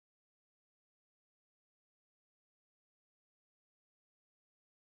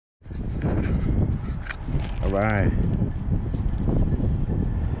All right.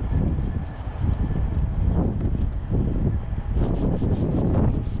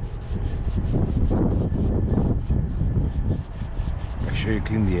 Make sure you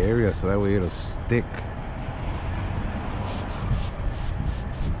clean the area so that way it'll stick.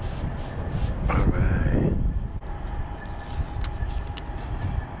 All right.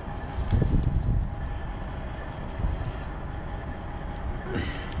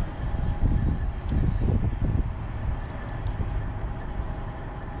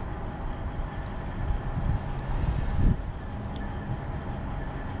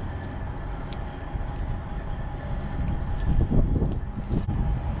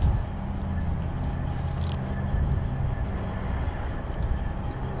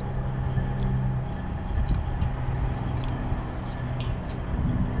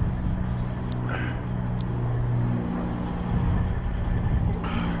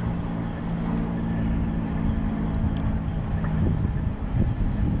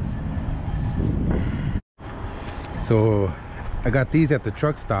 So I got these at the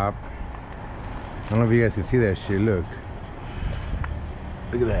truck stop. I don't know if you guys can see that shit. Look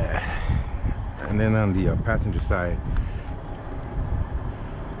at that. And then on the passenger side,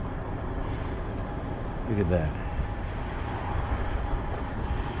 look at that.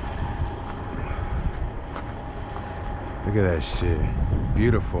 Look at that shit.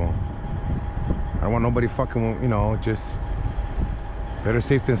 Beautiful. I don't want nobody fucking, you know, just better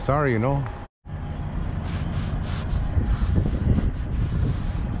safe than sorry, you know.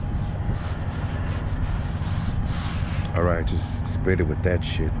 All right, just sprayed it with that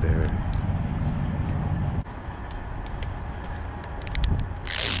shit there.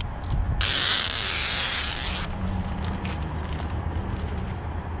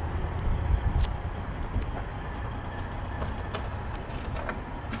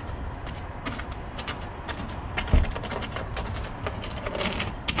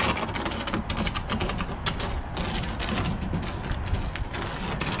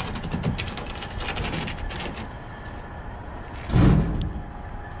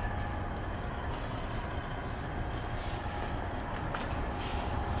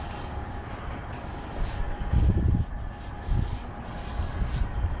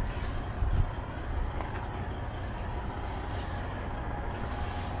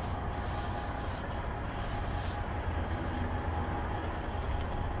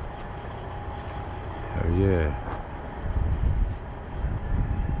 Yeah.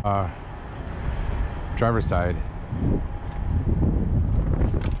 Driver's side.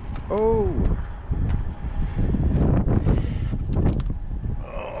 Oh.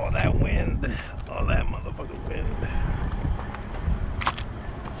 Oh, that wind. Oh, that motherfucking wind.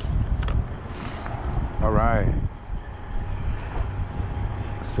 All right.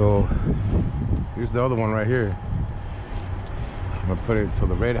 So here's the other one right here. I'm gonna put it so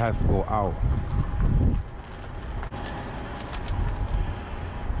the red has to go out.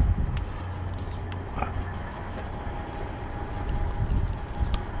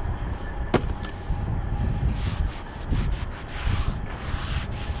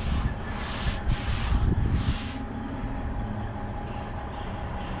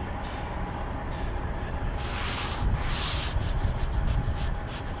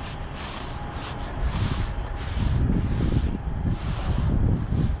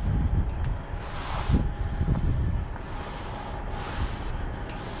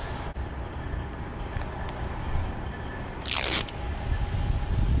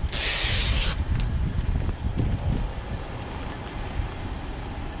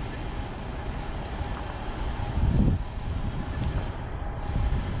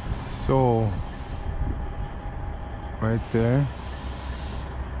 So, right there.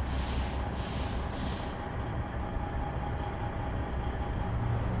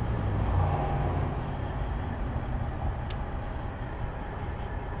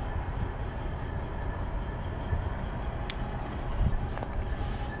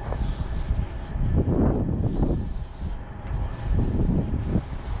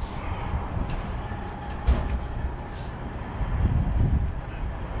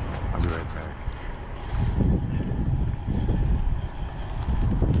 I'll be right back.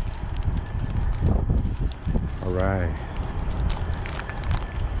 All right.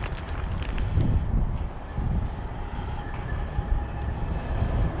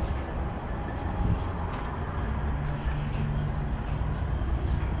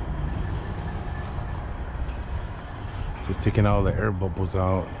 Just taking all the air bubbles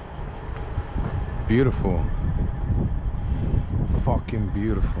out. Beautiful. Fucking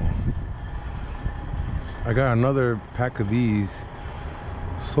beautiful. I got another pack of these.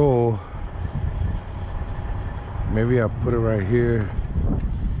 So Maybe I'll put it right here,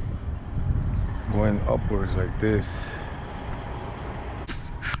 going upwards like this.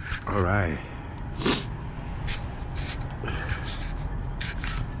 All right.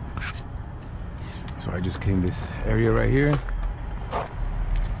 So I just cleaned this area right here.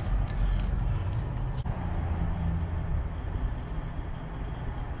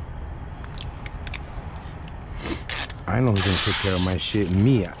 I know who's gonna take care of my shit.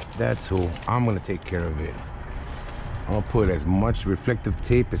 Me. That's who. I'm gonna take care of it. I'm gonna put as much reflective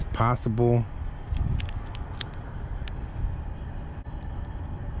tape as possible.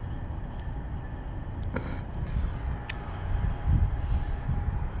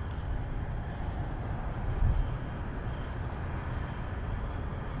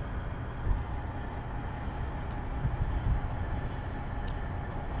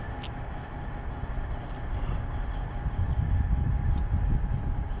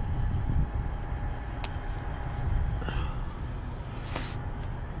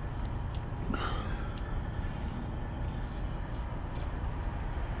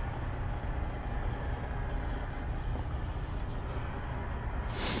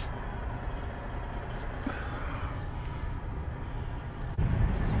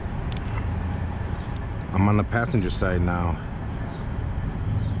 I'm on the passenger side now.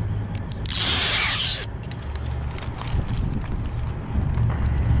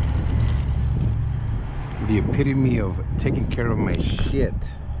 The epitome of taking care of my shit.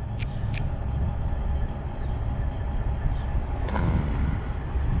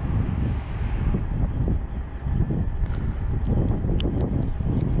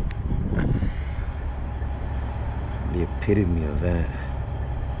 The epitome of that.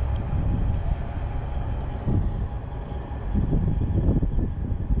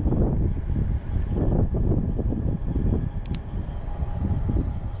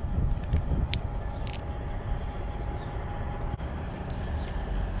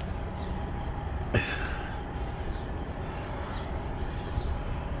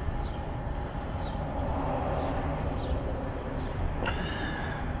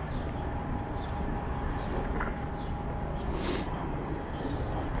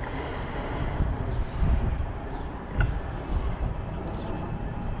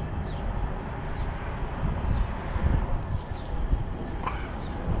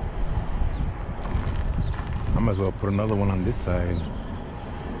 I might as well put another one on this side.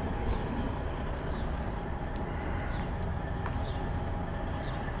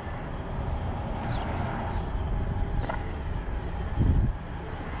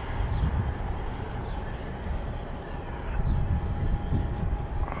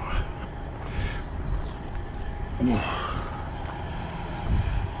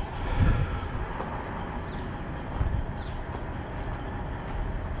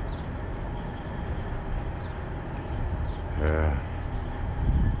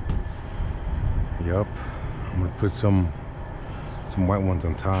 Yup. I'm gonna put some white ones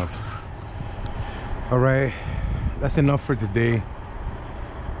on top. All right, that's enough for today.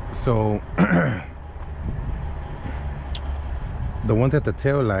 So the ones at the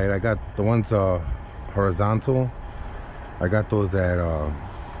tail light, I got the ones horizontal. I got those at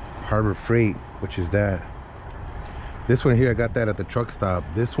Harbor Freight, which is that. This one here, I got that at the truck stop.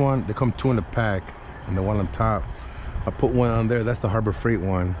 This one, they come 2 in the pack, and the one on top, I put one on there. That's the Harbor Freight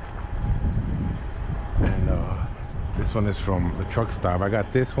one. And this one is from the truck stop. I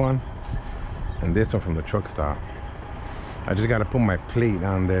got this one and this one from the truck stop. I just got to put my plate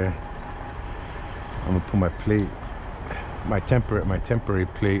on there. I'm gonna put my plate, my temporary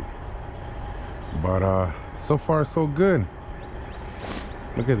plate. But so far so good.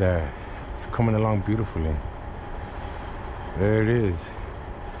 Look at that. It's coming along beautifully. There it is.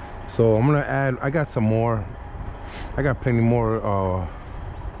 So I'm gonna add, I got some more. I got plenty more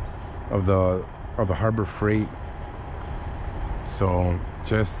of the Harbor Freight. So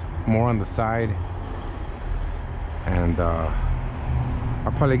just more on the side. And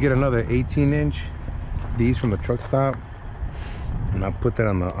I'll probably get another 18-inch, these from the truck stop, and I'll put that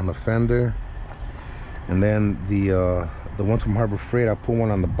on the fender. And then the ones from Harbor Freight, I'll put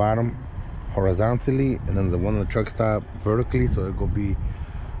one on the bottom horizontally, and then the one on the truck stop vertically, so it'll be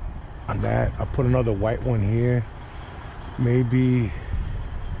on that. I'll put another white one here, maybe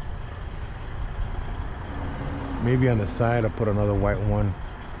on the side. I'll put another white one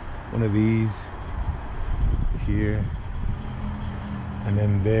of these here, and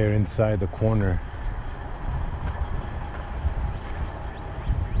then there inside the corner.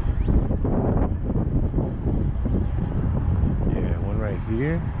 Yeah, one right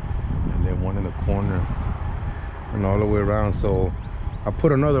here, and then one in the corner, and all the way around. So I'll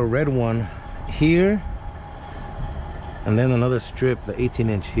put another red one here, And then another strip, the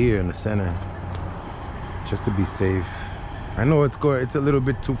 18-inch here in the center, just to be safe. I know it's a little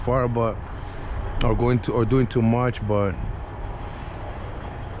bit too far, but or doing too much, but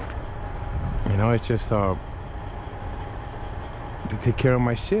you know, it's just to take care of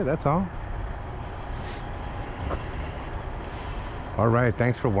my shit, that's all. All right,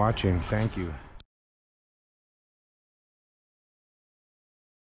 thanks for watching. Thank you.